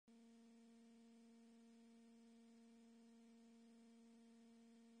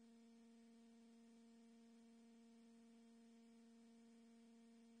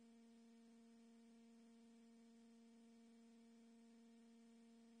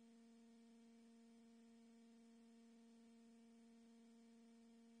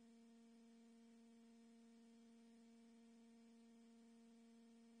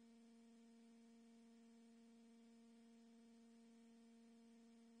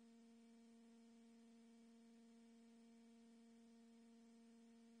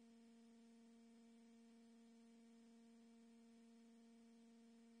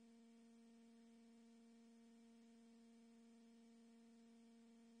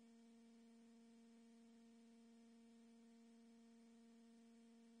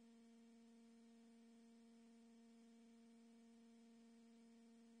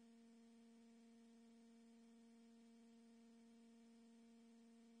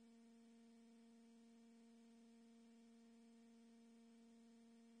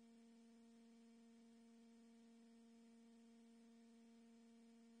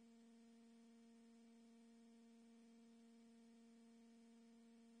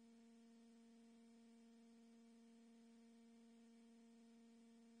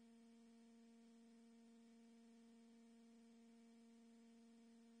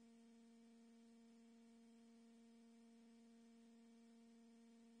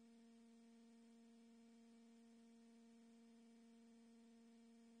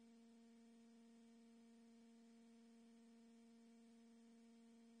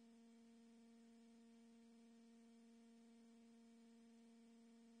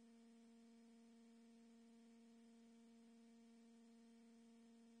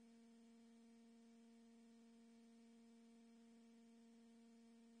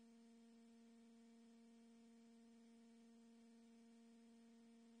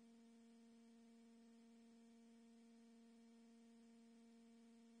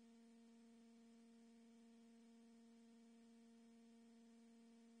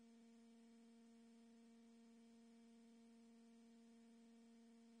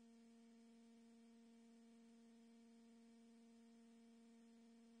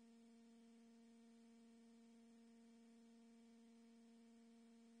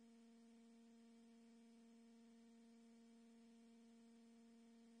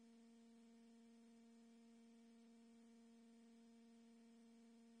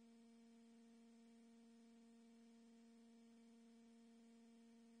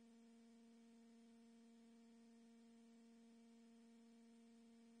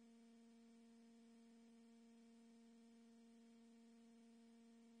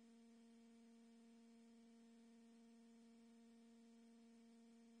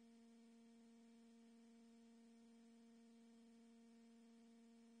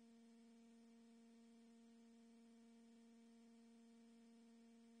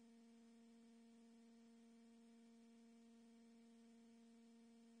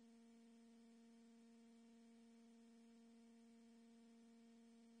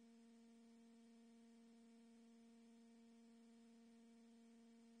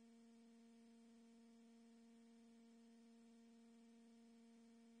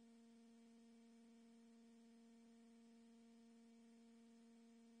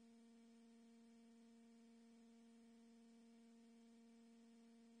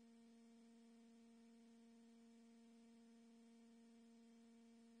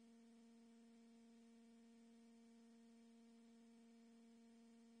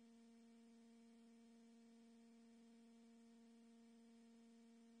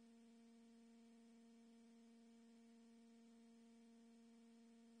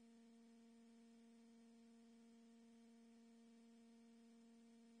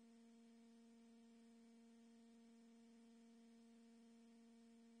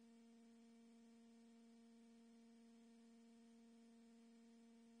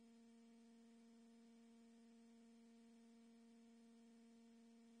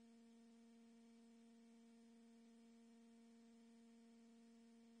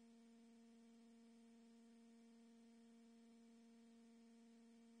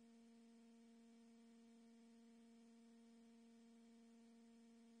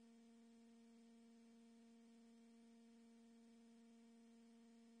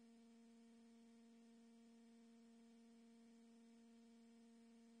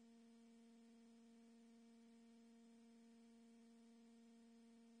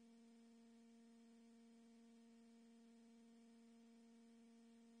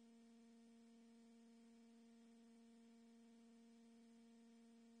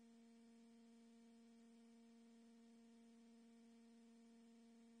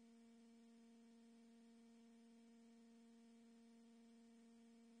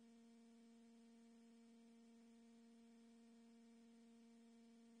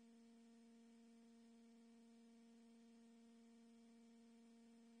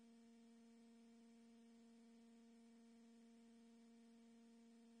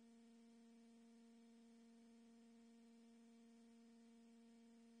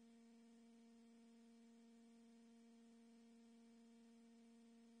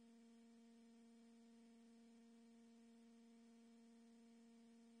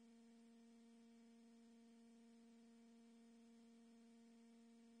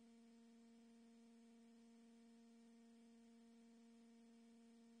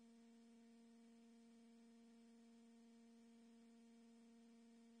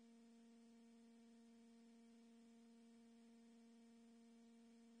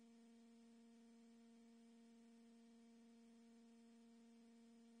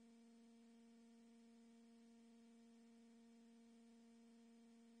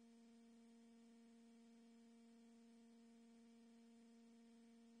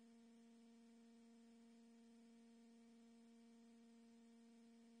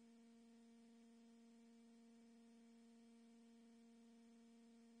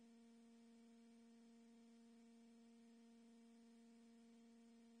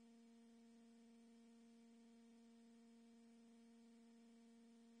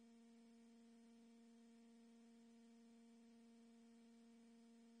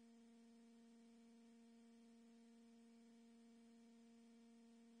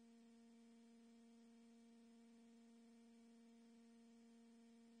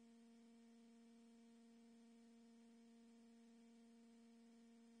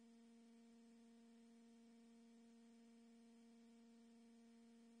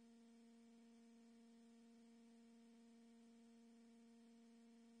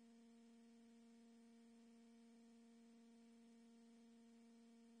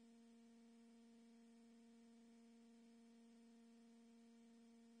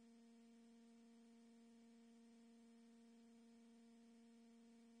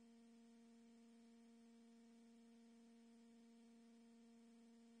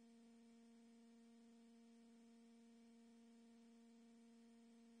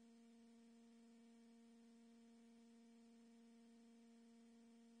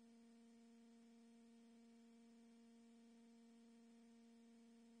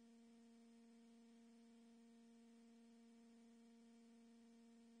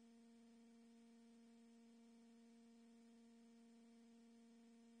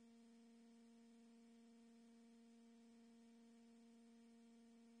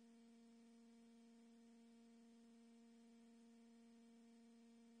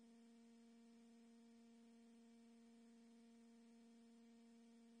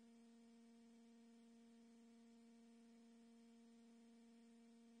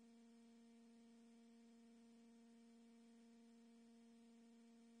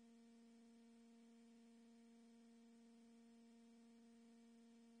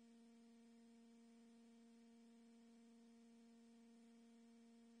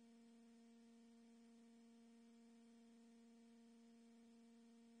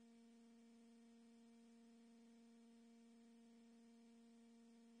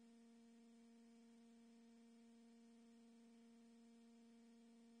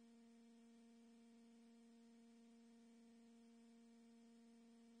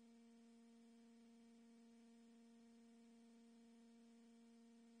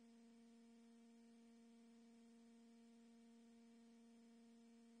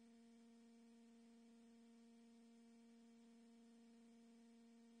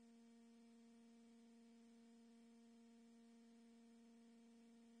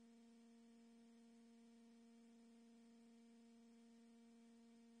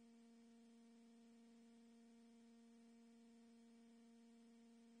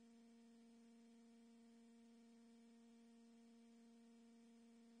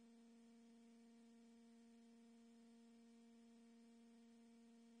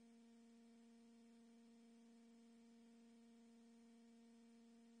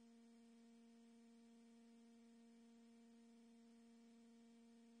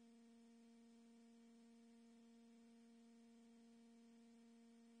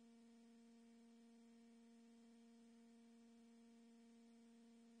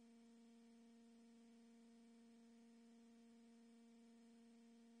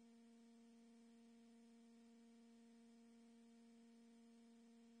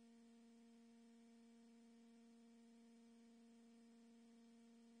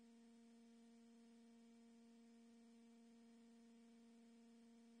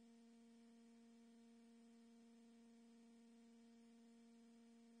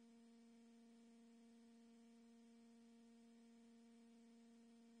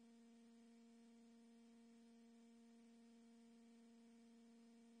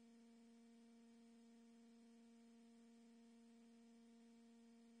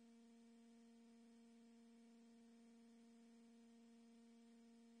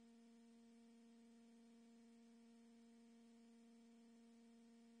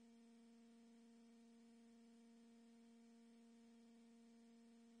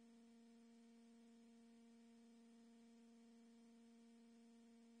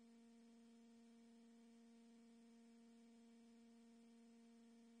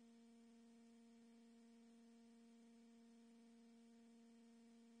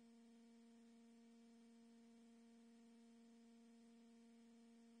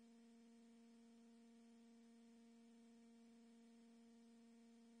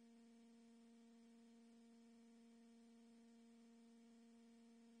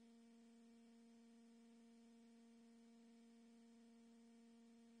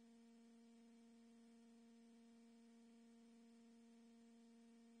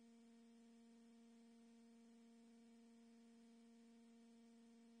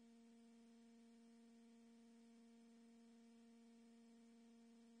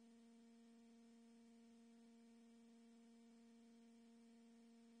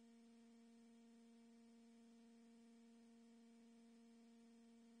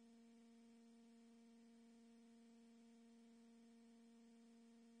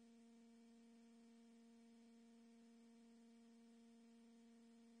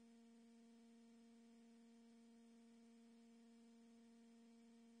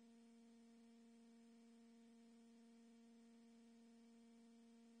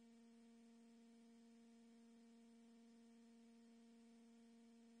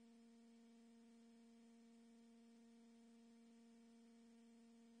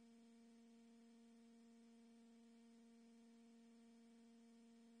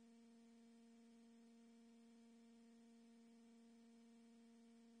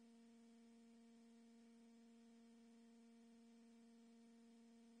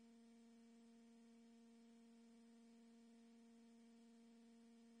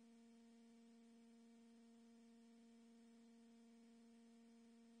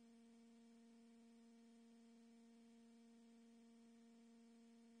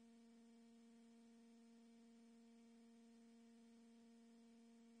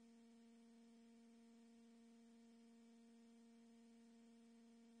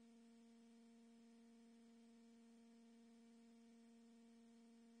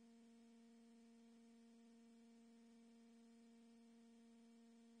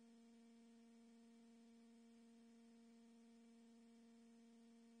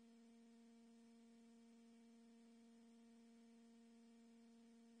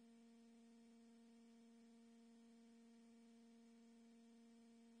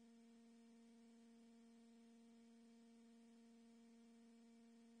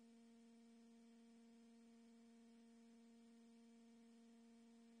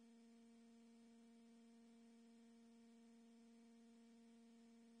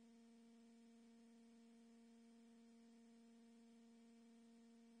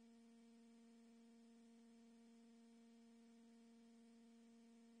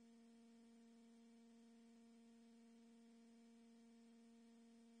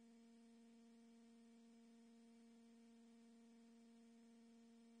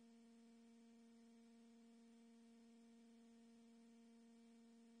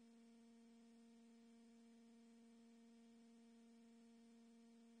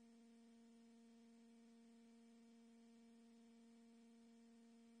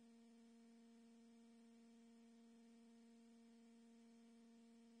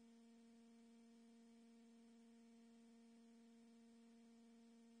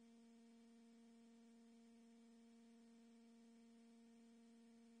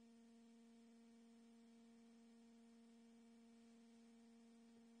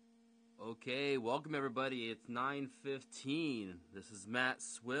Okay, welcome everybody. It's 9:15. This is Matt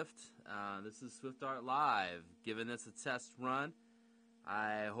Swift. This is Swift Art Live, giving this a test run.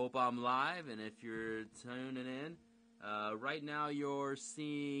 I hope I'm live, and if you're tuning in, right now you're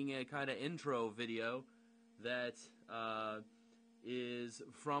seeing a kind of intro video that is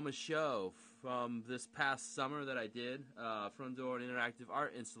from a show from this past summer that I did, Front Door and Interactive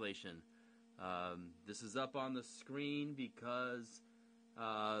Art Installation. This is up on the screen because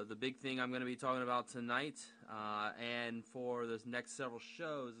the big thing I'm going to be talking about tonight and for the next several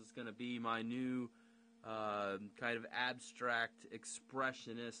shows is going to be my new kind of abstract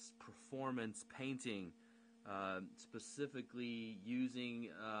expressionist performance painting, specifically using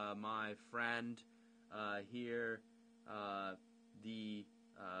my friend here, the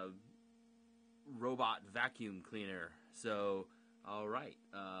robot vacuum cleaner. So alright,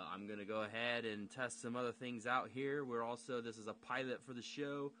 I'm going to go ahead and test some other things out here. This is a pilot for the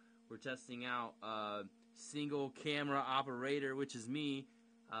show. We're testing out single camera operator, which is me,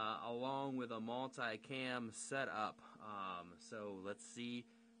 along with a multi-cam setup. So let's see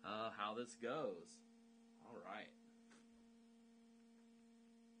how this goes. Alright.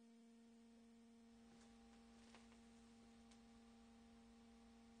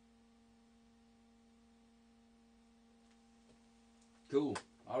 Cool.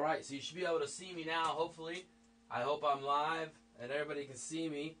 Alright, so you should be able to see me now, hopefully. I hope I'm live and everybody can see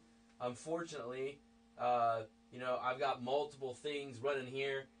me. Unfortunately, I've got multiple things running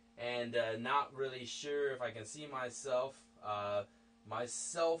here and not really sure if I can see myself. My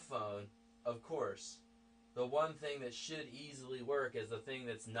cell phone, of course, the one thing that should easily work is the thing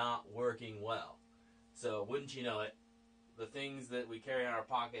that's not working well. So, wouldn't you know it, the things that we carry in our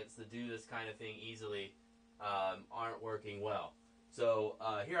pockets to do this kind of thing easily aren't working well. So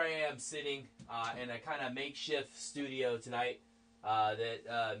here I am sitting in a kind of makeshift studio tonight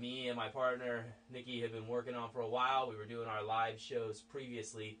that me and my partner Nikki have been working on for a while. We were doing our live shows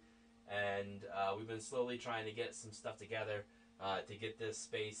previously, and we've been slowly trying to get some stuff together to get this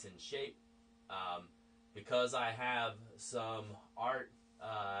space in shape. Because I have some art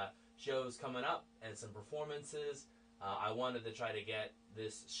shows coming up and some performances, I wanted to try to get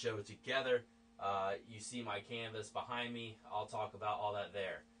this show together. You see my canvas behind me. I'll talk about all that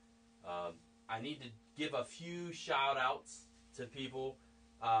there. I need to give a few shout outs to people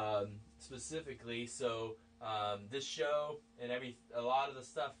specifically. So this show and a lot of the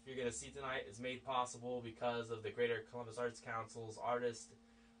stuff you're going to see tonight is made possible because of the Greater Columbus Arts Council's Artist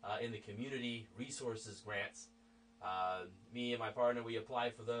in the Community Resources Grants. Me and my partner, we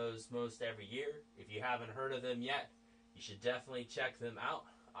apply for those most every year. If you haven't heard of them yet, you should definitely check them out.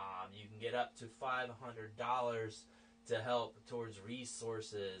 You can get up to $500 to help towards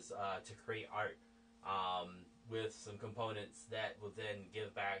resources to create art with some components that will then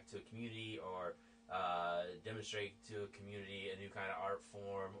give back to a community or demonstrate to a community a new kind of art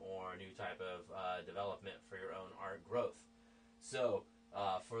form or a new type of development for your own art growth. So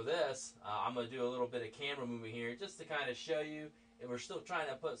for this, I'm going to do a little bit of camera movement here just to kind of show you. And we're still trying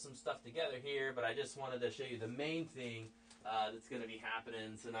to put some stuff together here, but I just wanted to show you the main thing that's going to be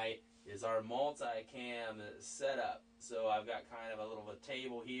happening tonight is our multi-cam setup. So I've got kind of a little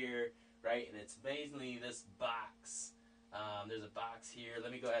table here, right, and it's mainly this box. There's a box here.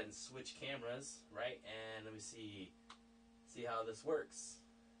 Let me go ahead and switch cameras, right, and let me see how this works.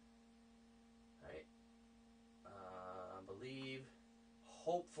 Right. I believe,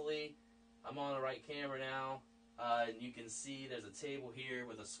 hopefully, I'm on the right camera now, and you can see there's a table here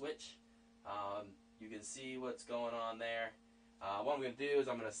with a switch. You can see what's going on there. What I'm going to do is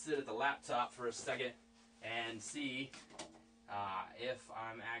I'm going to sit at the laptop for a second and see if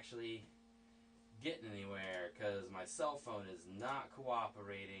I'm actually getting anywhere, because my cell phone is not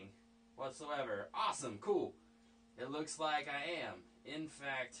cooperating whatsoever. Awesome, cool. It looks like I am, in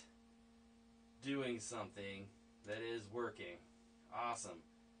fact, doing something that is working. Awesome.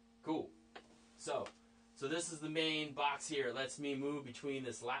 Cool. So this is the main box here. It lets me move between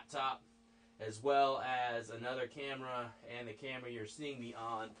this laptop as well as another camera and the camera you're seeing me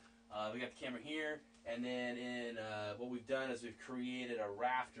on. We got the camera here, and then what we've done is we've created a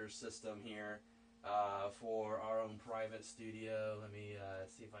rafter system here for our own private studio. Let me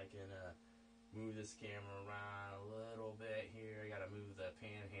see if I can move this camera around a little bit here. I got to move the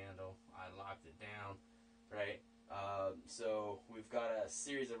panhandle. I locked it down, right? So we've got a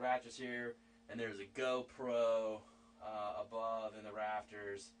series of rafters here, and there's a GoPro above in the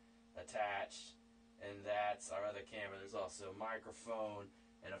rafters attached, and that's our other camera. There's also a microphone,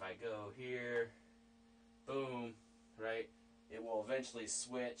 and if I go here, boom, right, it will eventually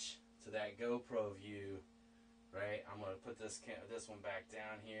switch to that GoPro view, right? I'm going to put this one back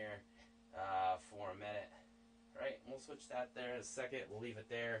down here, for a minute. Right, we'll switch that there in a second. We'll leave it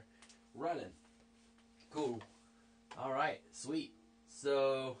there running. Cool. All right, sweet.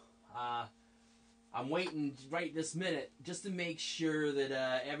 So I'm waiting right this minute just to make sure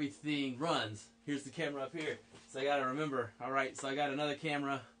that everything runs. Here's the camera up here. So I got to remember. All right, so I got another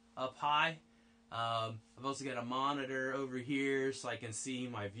camera up high. I've also got a monitor over here so I can see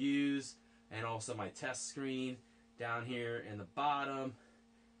my views and also my test screen down here in the bottom.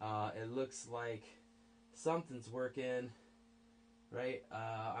 It looks like something's working, right?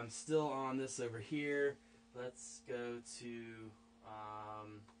 I'm still on this over here. Let's go to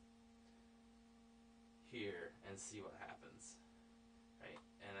here and see what happens, right?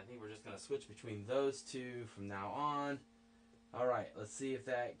 And I think we're just going to switch between those two from now on. All right, let's see if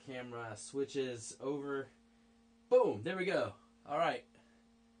that camera switches over. Boom, there we go. All right,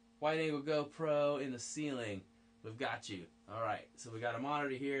 wide angle GoPro in the ceiling. We've got you. All right, so we got a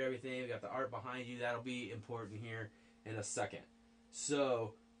monitor here, everything. We got the art behind you. That'll be important here in a second.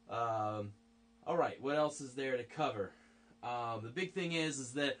 So, all right, what else is there to cover? The big thing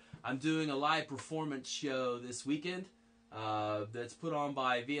is that I'm doing a live performance show this weekend that's put on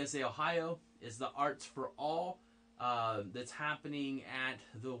by VSA Ohio. It's the Arts for All that's happening at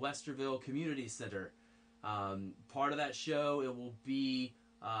the Westerville Community Center. Part of that show, it will be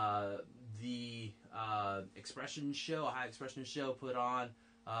the expression show, a high expression show put on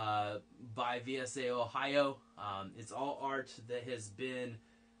by VSA Ohio. It's all art that has been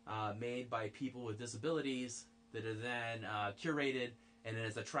made by people with disabilities that are then curated, and then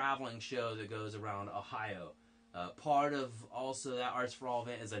it's a traveling show that goes around Ohio. Part of also that Arts for All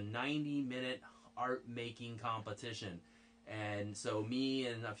event is a 90-minute art making competition. And so me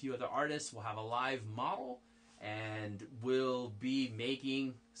and a few other artists will have a live model and we'll be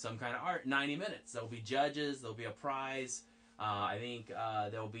making some kind of art, 90 minutes. There'll be judges, there'll be a prize. I think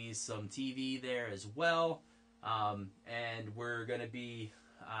there'll be some TV there as well. And we're going to be,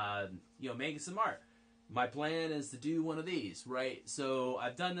 making some art. My plan is to do one of these, right? So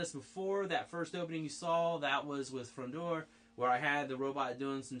I've done this before. That first opening you saw, that was with Frondor, where I had the robot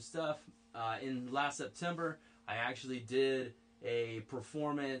doing some stuff. In last September, I actually did a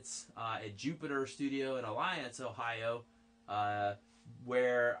performance at Jupiter Studio in Alliance, Ohio,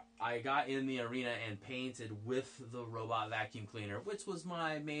 where I got in the arena and painted with the robot vacuum cleaner, which was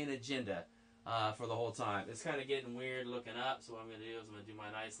my main agenda for the whole time. It's kind of getting weird looking up, so what I'm going to do is I'm going to do my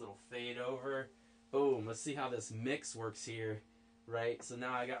nice little fade over. Boom, let's see how this mix works here, right? So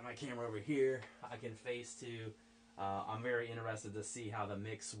now I got my camera over here. I can face to, I'm very interested to see how the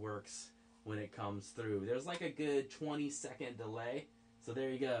mix works when it comes through. There's like a good 20-second delay. So there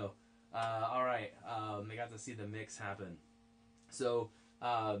you go. All right, I got to see the mix happen. So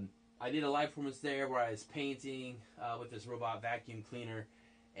I did a live performance there where I was painting with this robot vacuum cleaner.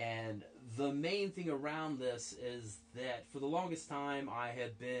 And the main thing around this is that for the longest time I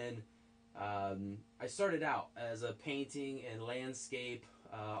had been, I started out as a painting and landscape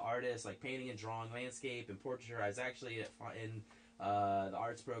artist, like painting and drawing landscape and portraiture. I was actually in the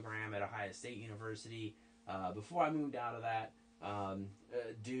arts program at Ohio State University before I moved out of that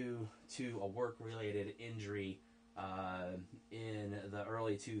due to a work-related injury in the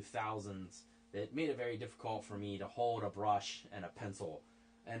early 2000s that made it very difficult for me to hold a brush and a pencil.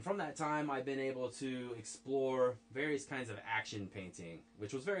 And from that time, I've been able to explore various kinds of action painting,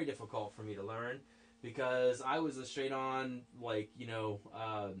 which was very difficult for me to learn because I was a straight-on,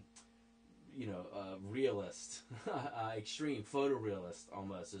 realist, extreme photorealist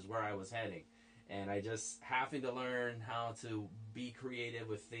almost is where I was heading. And I just having to learn how to be creative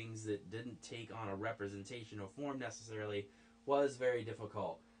with things that didn't take on a representational form necessarily was very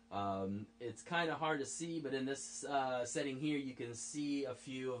difficult. It's kind of hard to see, but in this setting here, you can see a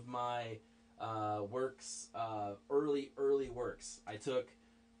few of my works, early works. I took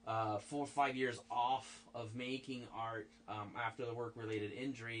 4 or 5 years off of making art after the work-related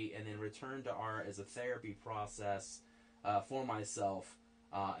injury, and then returned to art as a therapy process for myself.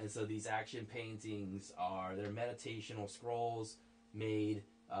 And so these action paintings they're meditational scrolls made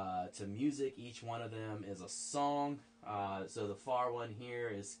to music. Each one of them is a song. So the far one here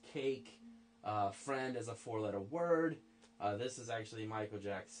is Cake. Friend is a 4-letter word. This is actually Michael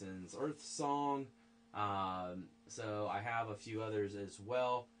Jackson's Earth Song. So I have a few others as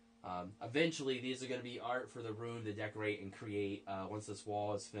well. Eventually, these are going to be art for the room to decorate and create. Once this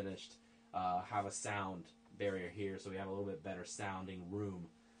wall is finished, have a sound barrier here so we have a little bit better sounding room.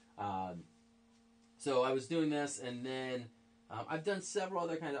 So I was doing this, and then I've done several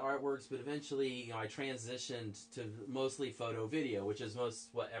other kind of artworks, but eventually, I transitioned to mostly photo video, which is most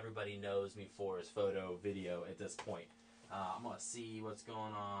what everybody knows me for is photo video at this point. I'm going to see what's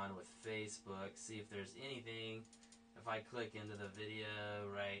going on with Facebook, see if there's anything. If I click into the video,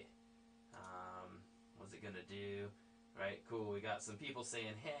 right, what's it going to do? Right, cool. We got some people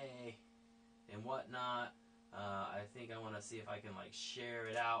saying, hey, and whatnot. I think I want to see if I can, like, share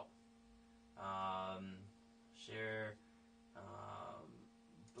it out. Share.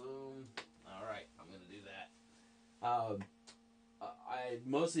 Boom. All right, I'm going to do that. I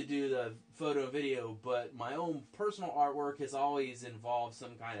mostly do the photo and video, but my own personal artwork has always involved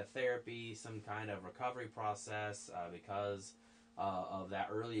some kind of therapy, some kind of recovery process because of that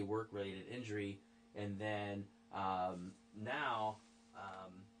early work-related injury. And then now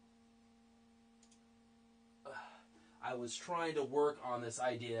I was trying to work on this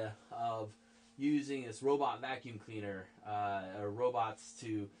idea of using this robot vacuum cleaner, or robots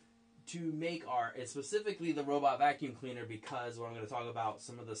to make art. It's specifically the robot vacuum cleaner because what I'm going to talk about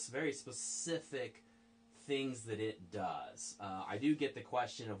some of the very specific things that it does. I do get the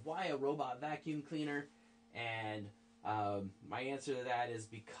question of why a robot vacuum cleaner, and my answer to that is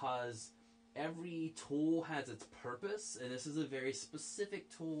because every tool has its purpose, and this is a very specific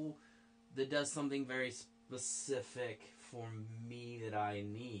tool that does something very specific for me that I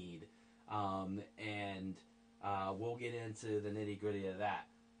need, and we'll get into the nitty-gritty of that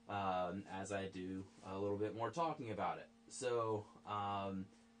as I do a little bit more talking about it. So,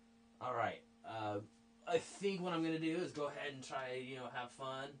 alright, I think what I'm going to do is go ahead and try, have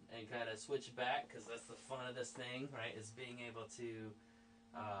fun and kind of switch back, because that's the fun of this thing, right, is being able to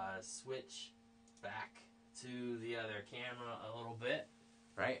switch back to the other camera a little bit,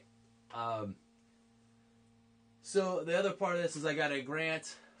 right? So the other part of this is I got a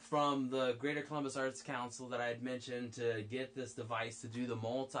grant from the Greater Columbus Arts Council that I had mentioned to get this device to do the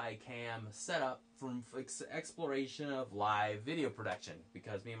multi-cam setup from exploration of live video production,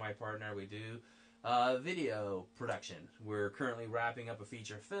 because me and my partner, we do video production. We're currently wrapping up a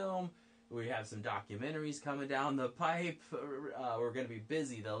feature film. We have some documentaries coming down the pipe. We're going to be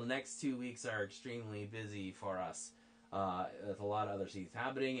busy. The next 2 weeks are extremely busy for us with a lot of other things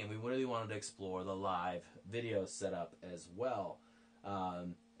happening, and we really wanted to explore the live video setup as well.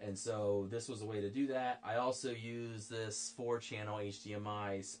 And so this was a way to do that. I also use this 4-channel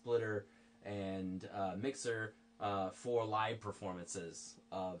HDMI splitter and mixer for live performances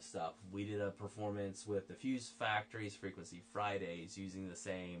of stuff. We did a performance with the Fuse Factory's Frequency Fridays using the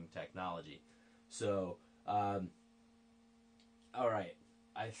same technology. So, alright,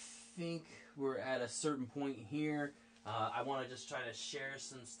 I think we're at a certain point here. I want to just try to share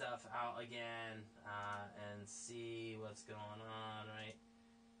some stuff out again and see what's going on, right?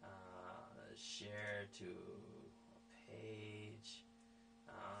 Share to a page.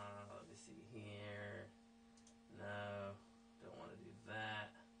 Let me see here. No, don't want to do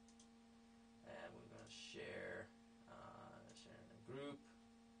that. And we're going to share in a group.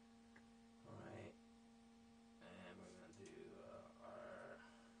 Alright. And we're going to do our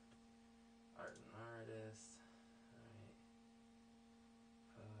art and artist.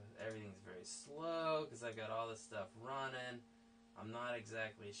 Alright. Everything's very slow because I got all this stuff running. I'm not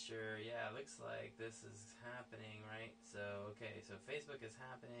exactly sure. Yeah, it looks like this is happening, right? So, okay, so Facebook is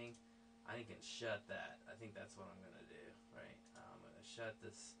happening. I can shut that. I think that's what I'm going to do, right? I'm going to shut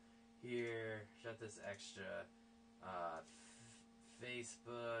this here, shut this extra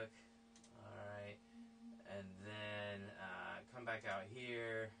Facebook, alright, and then come back out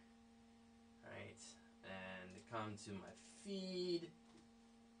here, right, and come to my feed,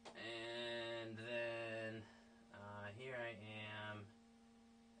 and then here I am,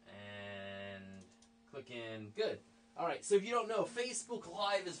 and click in. Good. Alright, so if you don't know, Facebook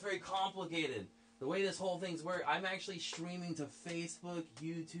Live is very complicated. The way this whole thing's work, I'm actually streaming to Facebook,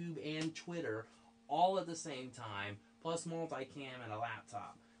 YouTube, and Twitter all at the same time, plus multicam and a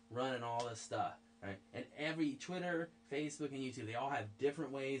laptop, running all this stuff, right? And every Twitter, Facebook, and YouTube, they all have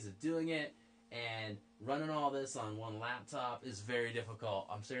different ways of doing it, and running all this on one laptop is very difficult.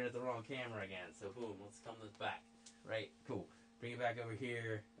 I'm staring at the wrong camera again, so boom, let's come this back. Right, cool. Bring it back over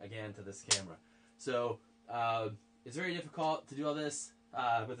here again to this camera. So it's very difficult to do all this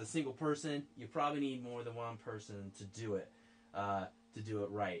with a single person. You probably need more than one person to do it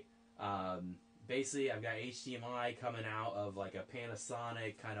right. Basically, I've got HDMI coming out of like a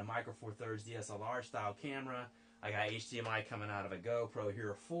Panasonic kind of Micro Four Thirds DSLR style camera. I got HDMI coming out of a GoPro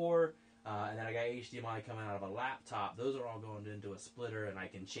Hero 4, and then I got HDMI coming out of a laptop. Those are all going into a splitter, and I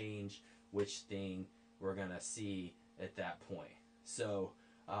can change which thing we're going to see at that point. So,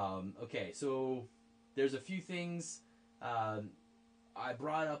 okay, so there's a few things I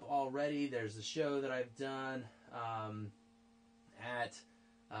brought up already. There's a show that I've done at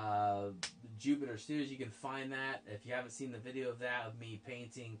Jupiter Studios. You can find that if you haven't seen the video of that, of me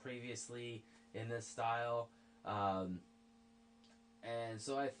painting previously in this style. And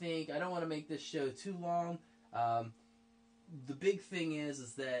so I think I don't want to make this show too long. The big thing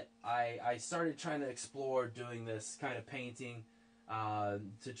is that I started trying to explore doing this kind of painting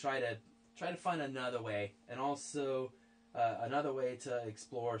to try to find another way, and also another way to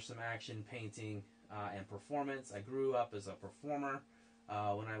explore some action painting and performance. I grew up as a performer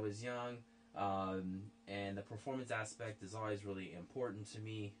when I was young, and the performance aspect is always really important to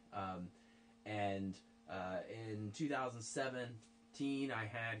me. And in 2017, I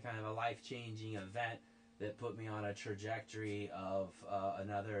had kind of a life-changing event that put me on a trajectory of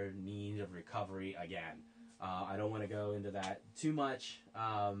another need of recovery again. I don't want to go into that too much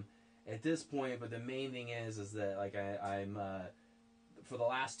at this point, but the main thing is that like I'm for the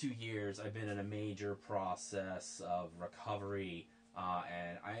last 2 years I've been in a major process of recovery,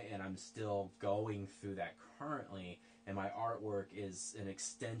 and I'm still going through that currently, and my artwork is an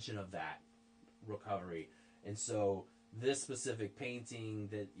extension of that recovery. And so this specific painting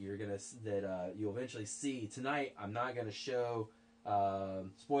that you'll eventually see tonight, I'm not going to show.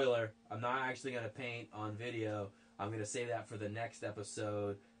 Spoiler: I'm not actually going to paint on video. I'm going to save that for the next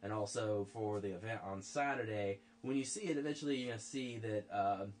episode, and also for the event on Saturday. When you see it, eventually you're going to see that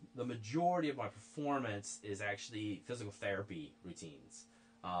the majority of my performance is actually physical therapy routines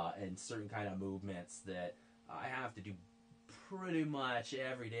and certain kind of movements that I have to do pretty much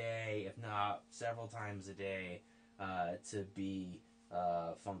every day, if not several times a day, to be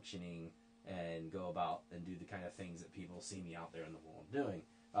functioning and go about and do the kind of things that people see me out there in the world doing.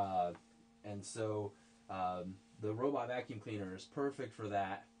 And so the robot vacuum cleaner is perfect for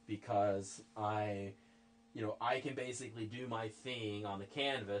that, because I can basically do my thing on the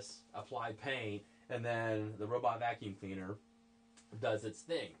canvas, apply paint, and then the robot vacuum cleaner does its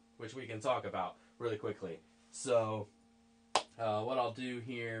thing, which we can talk about really quickly. So what I'll do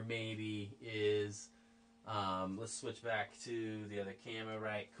here maybe is let's switch back to the other camera.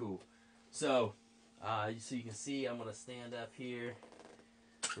 Right, cool. So you can see, I'm going to stand up here.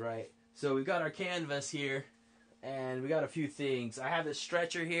 Right, so we've got our canvas here, and we got a few things. I have this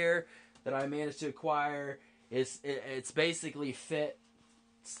stretcher here that I managed to acquire. It's basically fit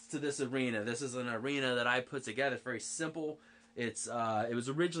to this arena. This is an arena that I put together. It's very simple. It was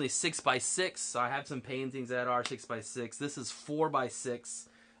originally 6x6, so I have some paintings that are 6x6. This is 4x6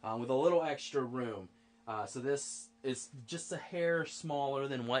 with a little extra room. So this is just a hair smaller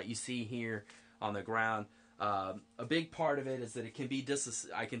than what you see here on the ground. A big part of it is that it can be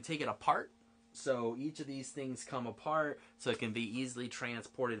I can take it apart. So each of these things come apart, so it can be easily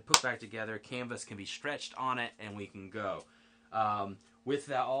transported, put back together. Canvas can be stretched on it, and we can go. With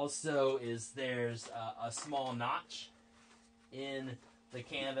that also there's a small notch in the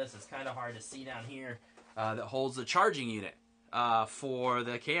canvas. It's kind of hard to see down here, that holds the charging unit for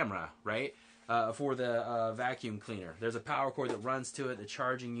the camera, right? For the vacuum cleaner. There's a power cord that runs to it. The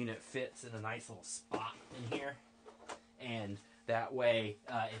charging unit fits in a nice little spot in here, and that way,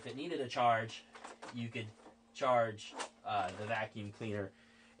 if it needed a charge, you could charge the vacuum cleaner.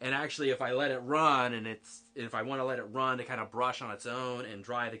 And actually, if I let it run, and if I want to let it run to kind of brush on its own and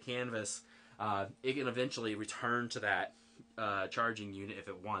dry the canvas, it can eventually return to that charging unit if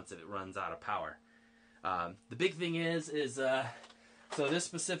it runs out of power. The big thing is so this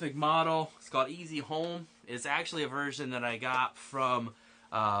specific model, it's called Easy Home. It's actually a version that I got from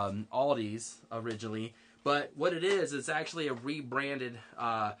Aldi's originally. But what it is, it's actually a rebranded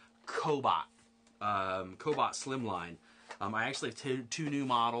Cobot Slimline. I actually have two new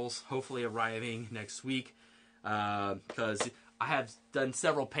models, hopefully arriving next week, because I have done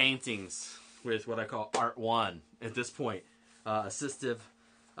several paintings with what I call Art 1 at this point. Assistive,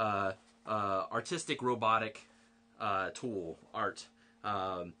 artistic robotic tool, art.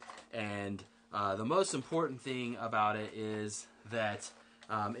 And the most important thing about it is that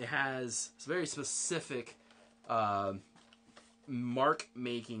it has very specific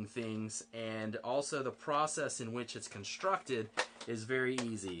mark-making things, and also the process in which it's constructed is very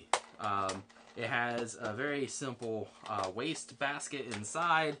easy. It has a very simple waste basket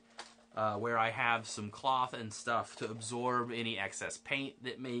inside, where I have some cloth and stuff to absorb any excess paint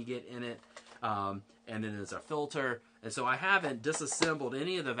that may get in it, and then there's a filter. And so I haven't disassembled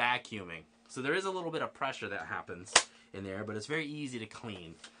any of the vacuuming, so there is a little bit of pressure that happens in there, but it's very easy to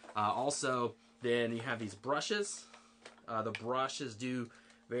clean. Also, then you have these brushes. The brushes do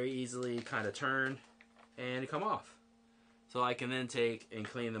very easily kind of turn and come off. So I can then take and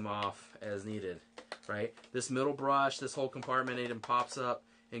clean them off as needed, right? This middle brush, this whole compartment, it pops up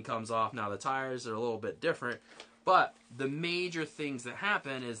and comes off. Now the tires are a little bit different, But the major things that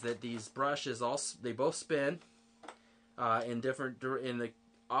happen is that these brushes they both spin in the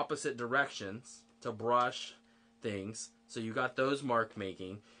opposite directions to brush things. So you got those mark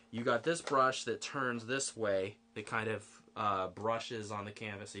making. You got this brush that turns this way that kind of brushes on the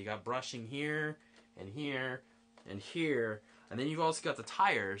canvas. So you got brushing here and here and here, and then you've also got the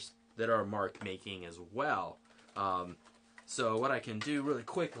tires that are mark making as well. So what I can do really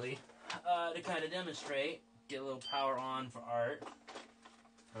quickly to kind of demonstrate, get a little power on for Art,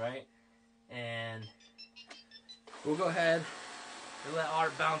 all right, and we'll go ahead and let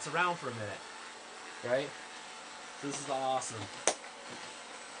Art bounce around for a minute, right? So this is awesome.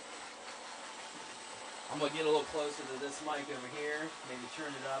 I'm going to get a little closer to this mic over here, maybe turn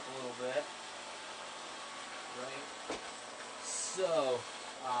it up a little bit, right? So,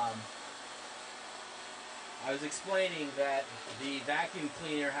 I was explaining that the vacuum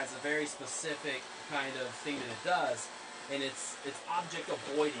cleaner has a very specific kind of thing that it does, and it's object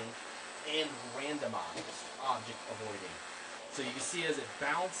avoiding and randomized object avoiding. So you can see as it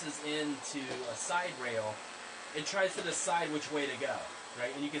bounces into a side rail, it tries to decide which way to go,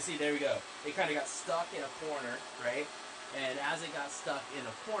 right? And you can see, there we go. It kind of got stuck in a corner, right? And as it got stuck in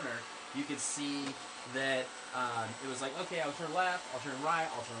a corner, you can see that it was like, okay, I'll turn left, I'll turn right,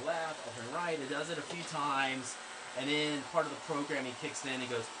 I'll turn left, I'll turn right. It does it a few times, and then part of the programming kicks in and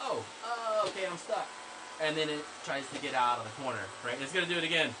goes, oh, okay, I'm stuck. And then it tries to get out of the corner, right? It's going to do it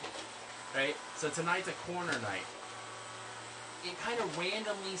again, right? So tonight's a corner night. It kind of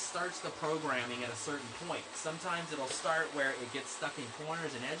randomly starts the programming at a certain point. Sometimes it'll start where it gets stuck in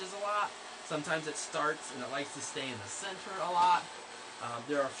corners and edges a lot. Sometimes it starts and it likes to stay in the center a lot.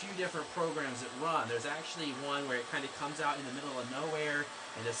 There are a few different programs that run. There's actually one where it kind of comes out in the middle of nowhere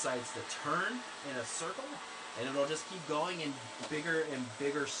and decides to turn in a circle, and it'll just keep going in bigger and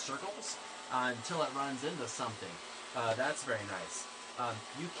bigger circles until it runs into something. That's very nice.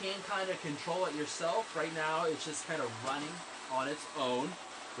 You can kind of control it yourself. Right now it's just kind of running on its own,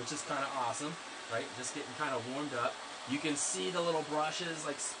 which is kind of awesome, right? Just getting kind of warmed up. You can see the little brushes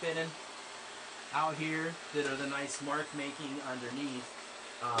like spinning out here that are the nice mark making underneath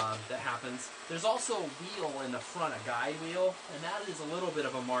that happens. There's also a wheel in the front, a guide wheel, and that is a little bit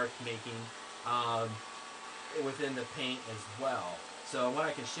of a mark making within the paint as well. So what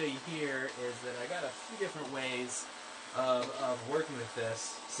I can show you here is that I got a few different ways of working with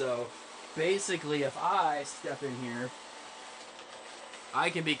this. So basically, if I step in here, I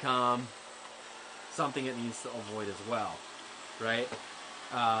can become something it needs to avoid as well, right?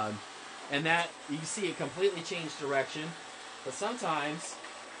 And that, you can see it completely changed direction, but sometimes,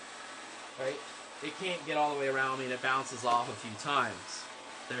 right, it can't get all the way around me and it bounces off a few times.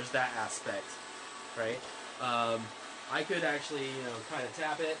 There's that aspect, right? I could actually, kind of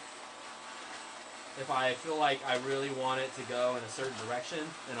tap it if I feel like I really want it to go in a certain direction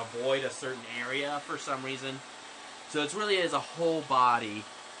and avoid a certain area for some reason. So it's really is a whole body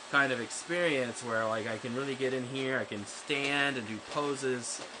kind of experience where like I can really get in here, I can stand and do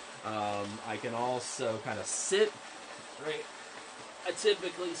poses. I can also kind of sit, right? I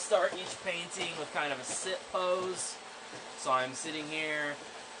typically start each painting with kind of a sit pose. So I'm sitting here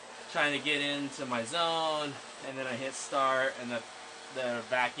trying to get into my zone, and then I hit start, and the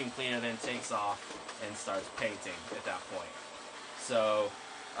vacuum cleaner then takes off and starts painting at that point. So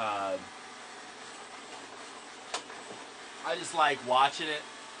I just like watching it.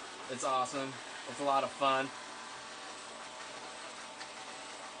 It's awesome. It's a lot of fun.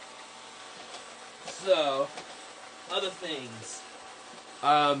 So, other things.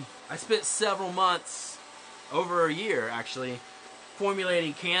 I spent several months, over a year actually,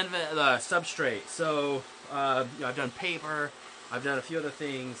 formulating canvas substrate. So I've done paper, I've done a few other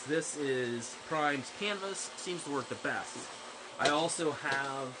things. This is Prime's canvas, seems to work the best. I also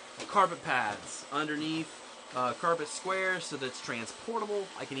have carpet pads underneath carpet squares so that it's transportable.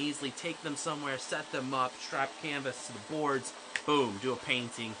 I can easily take them somewhere, set them up, strap canvas to the boards, boom, do a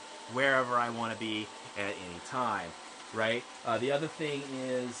painting wherever I want to be at any time, right? The other thing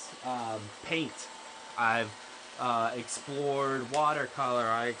is paint. I've explored watercolor.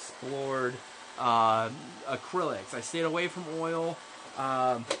 I explored acrylics. I stayed away from oil.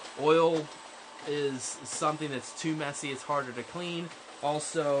 Oil is something that's too messy. It's harder to clean.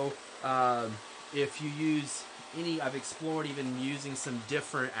 Also, if you use I've explored even using some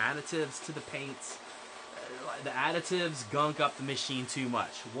different additives to the paints. The additives gunk up the machine too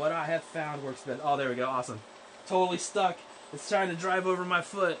much. What I have found works best. Oh, there we go. Awesome. Totally stuck. It's trying to drive over my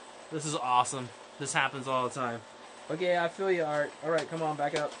foot. This is awesome. This happens all the time. Okay, I feel you, Art. Alright, come on,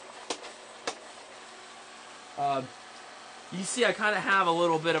 back up. You see, I kind of have a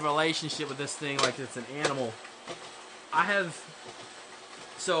little bit of a relationship with this thing like it's an animal.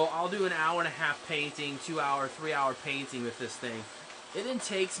 So I'll do an hour and a half painting, 2 hour, 3 hour painting with this thing. It then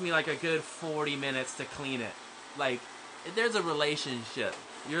takes me like a good 40 minutes to clean it. Like, there's a relationship.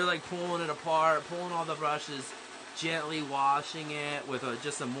 You're like pulling it apart, pulling all the brushes, gently washing it with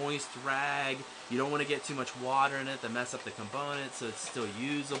just a moist rag. You don't want to get too much water in it to mess up the components so it's still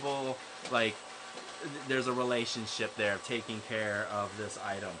usable. Like, there's a relationship there of taking care of this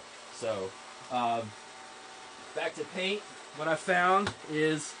item. So, back to paint. What I found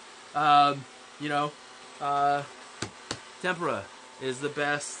is, tempera is the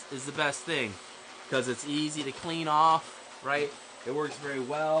best thing because it's easy to clean off, right? It works very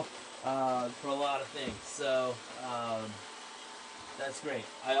well for a lot of things. So that's great.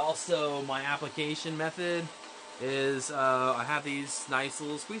 My application method is I have these nice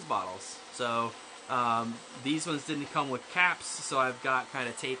little squeeze bottles. So these ones didn't come with caps, so I've got kind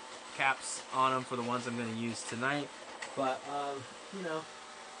of tape caps on them for the ones I'm going to use tonight. But,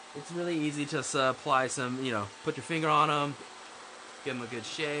 it's really easy to just apply some, put your finger on them, give them a good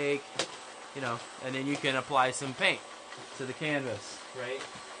shake, and then you can apply some paint to the canvas, right?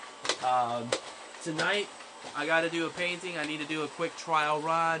 Tonight, I got to do a painting. I need to do a quick trial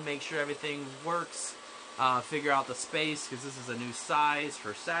run, make sure everything works, figure out the space, because this is a new size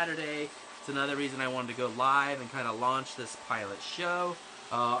for Saturday. It's another reason I wanted to go live and kind of launch this pilot show.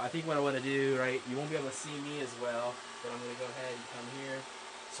 I think what I want to do, right, you won't be able to see me as well, but I'm going to go ahead and come here,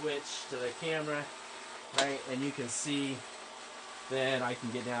 switch to the camera, right, and you can see, then I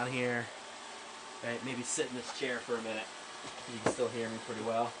can get down here, right, maybe sit in this chair for a minute. You can still hear me pretty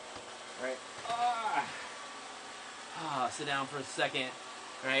well, right, sit down for a second,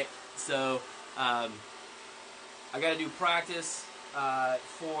 right, so, I got to do practice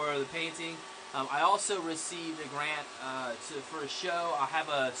for the painting. I also received a grant for a show. I'll have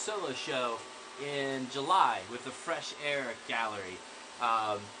a solo show in July with the Fresh Air Gallery,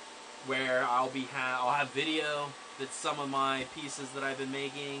 where I'll have video that's some of my pieces that I've been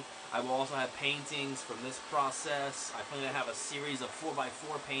making. I will also have paintings from this process. I plan to have a series of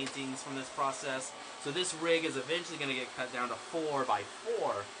 4x4 paintings from this process. So this rig is eventually going to get cut down to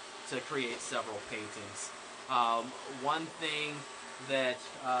 4x4 to create several paintings. One thing that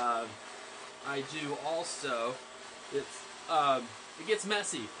I do also, it gets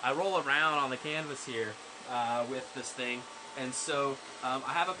messy. I roll around on the canvas here with this thing, and so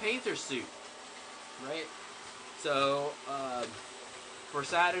I have a painter suit, right? So for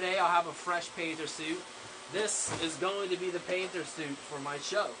Saturday, I'll have a fresh painter suit. This is going to be the painter suit for my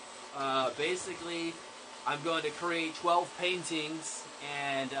show. Basically, I'm going to create 12 paintings,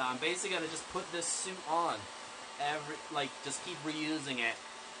 and I'm basically going to just put this suit on, just keep reusing it.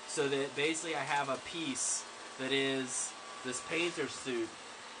 So that basically I have a piece that is this painter suit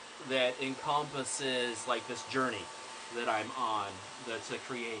that encompasses like this journey that I'm on to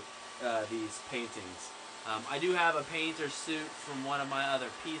create these paintings. I do have a painter suit from one of my other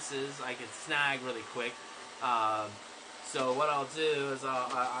pieces I could snag really quick. So what I'll do is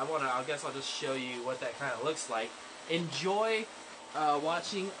I guess I'll just show you what that kind of looks like. Enjoy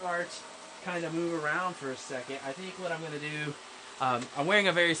watching art kind of move around for a second. I think what I'm going to do, I'm wearing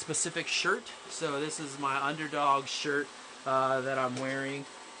a very specific shirt, so this is my Underdog shirt that I'm wearing,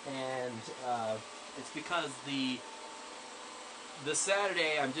 and it's because the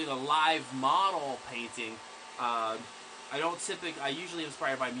Saturday I'm doing a live model painting. I usually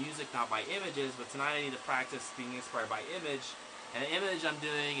inspired by music, not by images, but tonight I need to practice being inspired by image, and the image I'm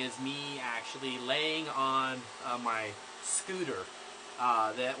doing is me actually laying on my scooter.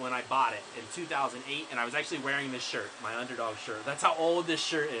 That when I bought it in 2008, and I was actually wearing this shirt, my Underdog shirt. That's how old this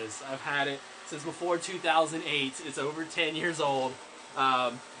shirt is. I've had it since before 2008. It's over 10 years old.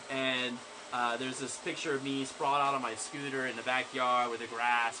 There's this picture of me sprawled out on my scooter in the backyard with the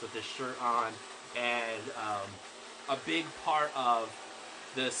grass with this shirt on. And a big part of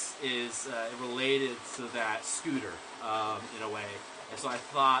this is related to that scooter in a way. And so I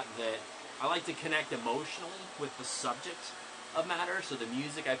thought that I like to connect emotionally with the subject of matter, so the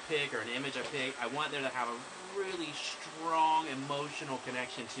music I pick or an image I pick, I want there to have a really strong emotional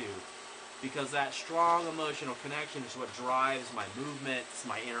connection to, because that strong emotional connection is what drives my movements,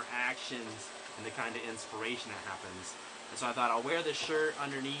 my interactions, and the kind of inspiration that happens. And so I thought I'll wear this shirt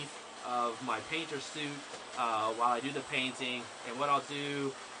underneath of my painter suit while I do the painting, and what I'll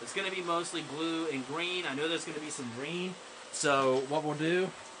do, it's going to be mostly blue and green. I know there's going to be some green, so what we'll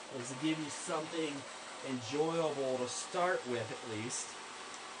do is to give you something enjoyable to start with, at least,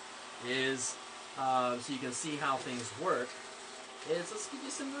 is so you can see how things work, is let's give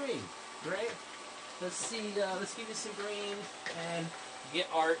you some green, right? Let's give you some green and get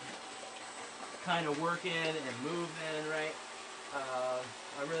art kind of working and moving, right?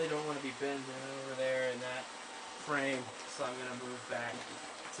 I really don't want to be bending over there in that frame, so I'm going to move back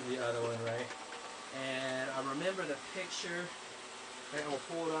to the other one, right? And I remember the picture, right? I'll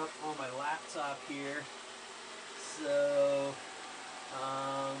pull it up on my laptop here. So,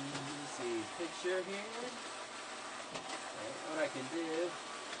 let me see, picture here. Right, what I can do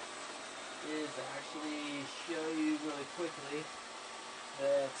is actually show you really quickly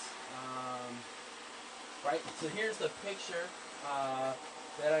that, right, so here's the picture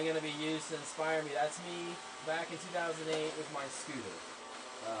that I'm going to be used to inspire me. That's me back in 2008 with my scooter.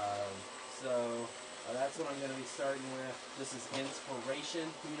 That's what I'm going to be starting with. This is inspiration.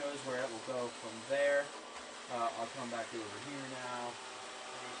 Who knows where it will go from there. I'll come back over here now.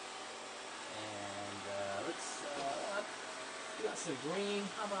 And let's we got some green.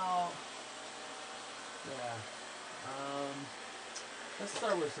 How about, yeah, let's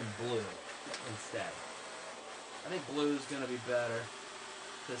start with some blue instead. I think blue is going to be better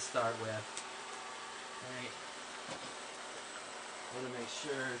to start with. Right. I want to make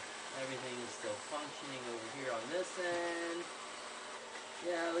sure everything is still functioning over here on this end.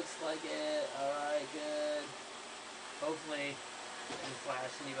 Yeah, looks like it. Alright, good. Hopefully, I didn't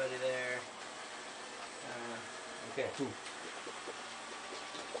flash anybody there. Okay, cool.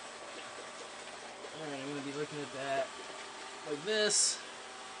 Alright, I'm going to be looking at that like this.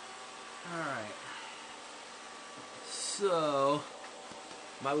 Alright. So,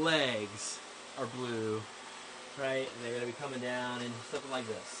 my legs are blue, right? And they're going to be coming down and something like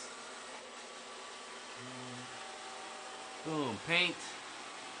this. Boom, paint.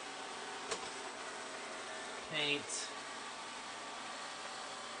 Paint.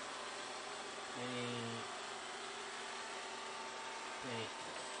 Paint. Paint.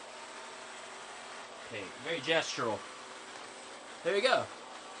 Paint. Very gestural. There you go.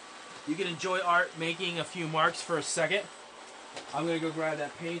 You can enjoy art making a few marks for a second. I'm going to go grab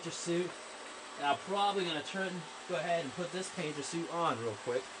that painter suit. And I'm probably going to go ahead and put this painter suit on real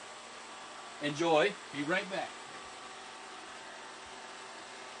quick. Enjoy. Be right back.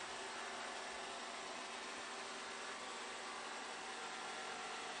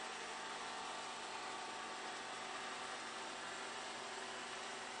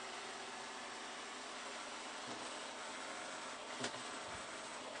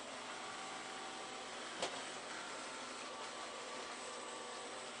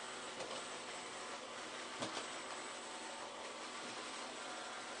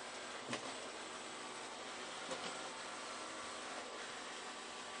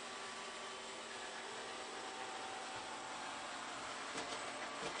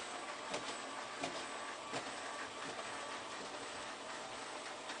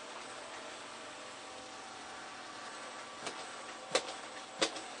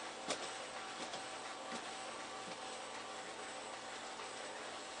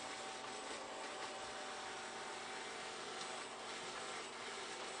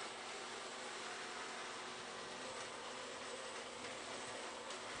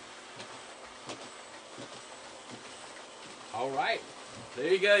 Alright,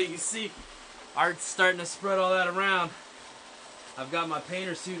 there you go. You can see art's starting to spread all that around. I've got my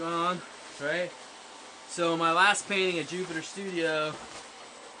painter suit on, right? So my last painting at Jupiter Studio,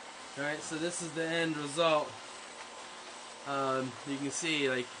 right? So this is the end result. You can see,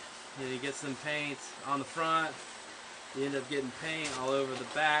 like, you get some paint on the front. You end up getting paint all over the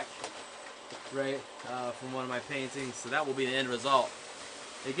back, right? From one of my paintings. So that will be the end result.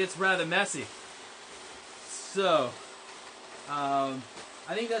 It gets rather messy. So, I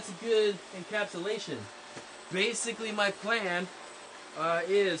think that's a good encapsulation. Basically, my plan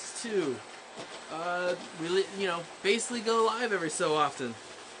is to really, basically go live every so often.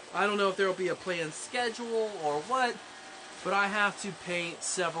 I don't know if there will be a planned schedule or what, but I have to paint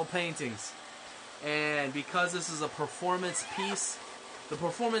several paintings. And because this is a performance piece, the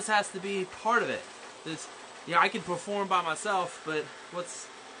performance has to be part of it. I can perform by myself, but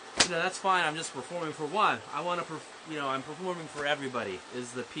that's fine. I'm just performing for one. I'm performing for everybody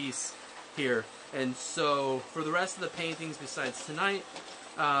is the piece here. And so for the rest of the paintings besides tonight,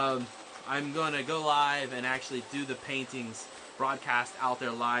 I'm going to go live and actually do the paintings broadcast out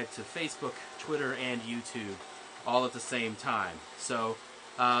there live to Facebook, Twitter, and YouTube all at the same time. So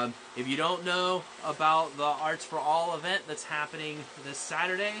if you don't know about the Arts for All event that's happening this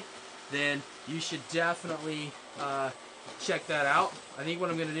Saturday, then you should definitely check that out. I think what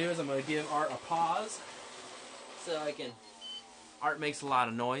I'm going to do is I'm going to give Art a pause so Art makes a lot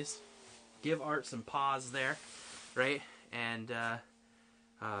of noise. Give Art some pause there, right? And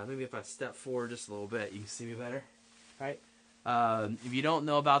maybe if I step forward just a little bit, you can see me better, right? If you don't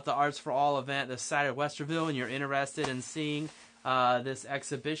know about the Arts for All event this Saturday at Westerville and you're interested in seeing this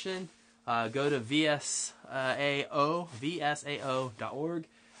exhibition, go to VSAO.org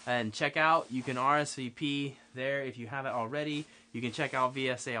and check out. You can RSVP there if you haven't already. You can check out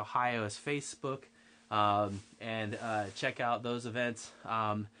VSA Ohio's Facebook and check out those events.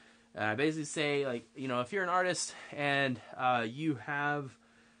 I basically say, like, you know, if you're an artist and you have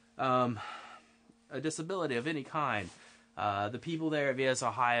a disability of any kind, the people there at VSA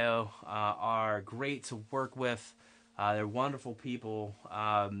Ohio are great to work with. They're wonderful people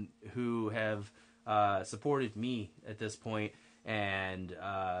who have supported me at this point and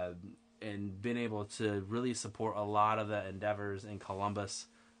been able to really support a lot of the endeavors in Columbus.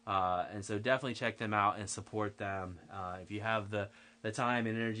 And so definitely check them out and support them. If you have the time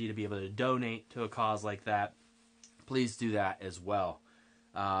and energy to be able to donate to a cause like that, please do that as well.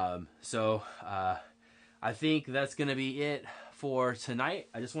 I think that's going to be it for tonight.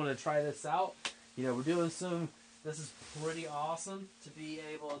 I just want to try this out. You know, we're doing this is pretty awesome to be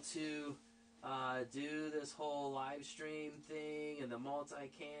able to do this whole live stream thing and the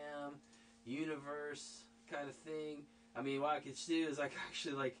multicam universe kind of thing. I mean, what I could do is I could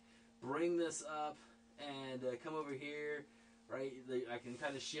actually, like, bring this up and come over here, right? I can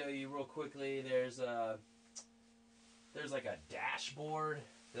kind of show you real quickly. There's like a dashboard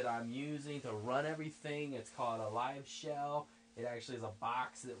that I'm using to run everything. It's called a live shell. It actually is a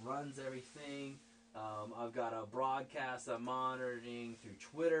box that runs everything. I've got a broadcast I'm monitoring through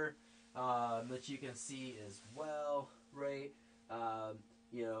Twitter that you can see as well, right?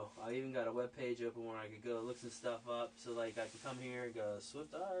 You know, I even got a web page open where I could go look some stuff up. So, like, I can come here and go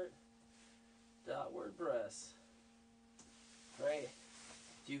swiftart.wordpress, right?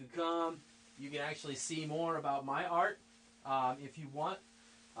 You can come. You can actually see more about my art if you want.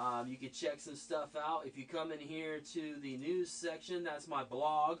 You can check some stuff out. If you come in here to the news section, that's my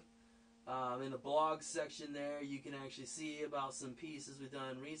blog. In the blog section there, you can actually see about some pieces we've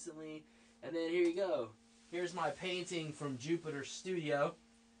done recently. And then here you go. Here's my painting from Jupiter Studio.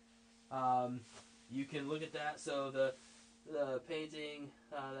 You can look at that. So the painting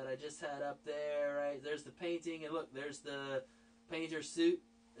that I just had up there, right? There's the painting, and look, there's the painter suit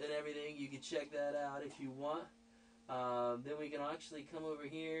and everything. You can check that out if you want. Then we can actually come over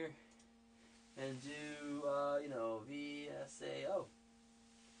here and do, you know, VSAO,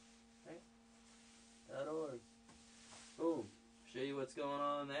 right? .org. Boom. Show you what's going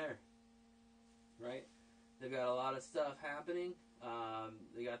on there, right? They've got a lot of stuff happening.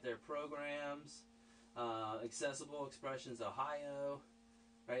 They got their programs, Accessible Expressions Ohio,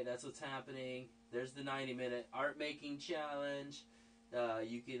 right? That's what's happening. There's the 90-minute art making challenge.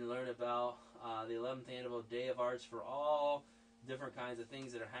 You can learn about the 11th annual Day of Arts for All, different kinds of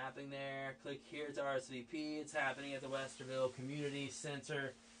things that are happening there. Click here to RSVP. It's happening at the Westerville Community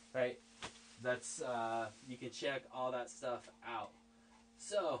Center, right? That's you can check all that stuff out.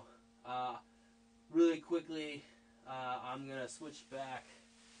 So, really quickly, I'm gonna switch back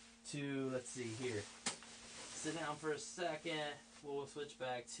to, let's see here. Sit down for a second. We'll switch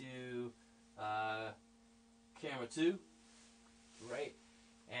back to camera 2. Right,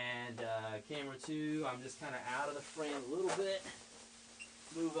 and camera 2, I'm just kind of out of the frame a little bit.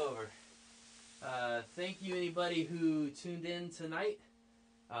 Move over. Thank you, anybody who tuned in tonight.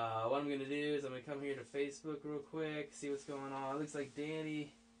 What I'm going to do is I'm going to come here to Facebook real quick, see what's going on. It looks like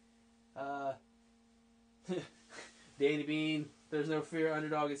Danny, Danny Bean, There's No Fear,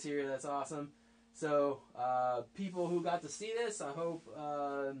 Underdog is here. That's awesome. So, people who got to see this, I hope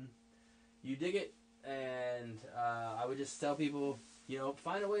you dig it. And I would just tell people, you know,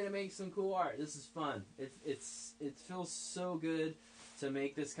 find a way to make some cool art. This is fun. It feels so good to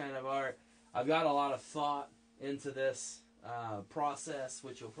make this kind of art. I've got a lot of thought into this process,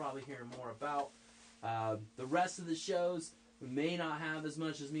 which you'll probably hear more about. The rest of the shows may not have as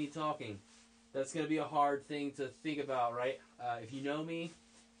much as me talking. That's going to be a hard thing to think about, right? If you know me,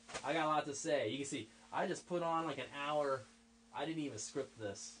 I got a lot to say. You can see, I just put on like an hour. I didn't even script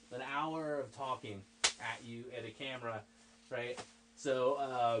this. An hour of talking at you at a camera, right?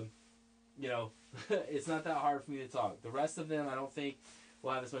 So, you know, it's not that hard for me to talk. The rest of them, I don't think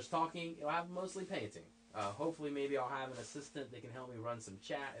will have as much talking. It'll have mostly painting. Hopefully, maybe I'll have an assistant that can help me run some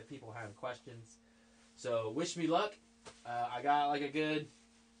chat if people have questions. So, wish me luck. I got like a good,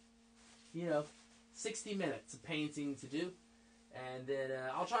 60 minutes of painting to do. And then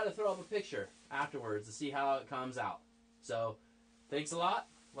I'll try to throw up a picture afterwards to see how it comes out. So, thanks a lot.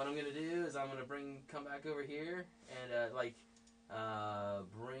 What I'm going to do is I'm going to come back over here and,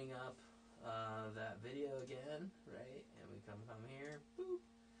 bring up that video again, right? And we come here, boop.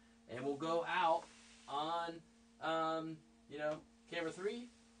 And we'll go out on, camera 3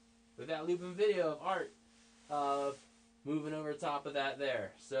 with that looping video of art moving over top of that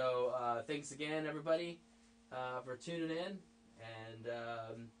there. So thanks again, everybody, for tuning in. And,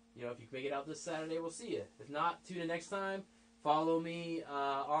 if you can make it out this Saturday, we'll see you. If not, tune in next time. Follow me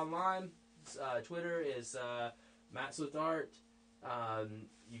online. Twitter is Matt Swift Art.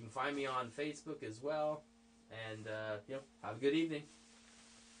 You can find me on Facebook as well. And, have a good evening.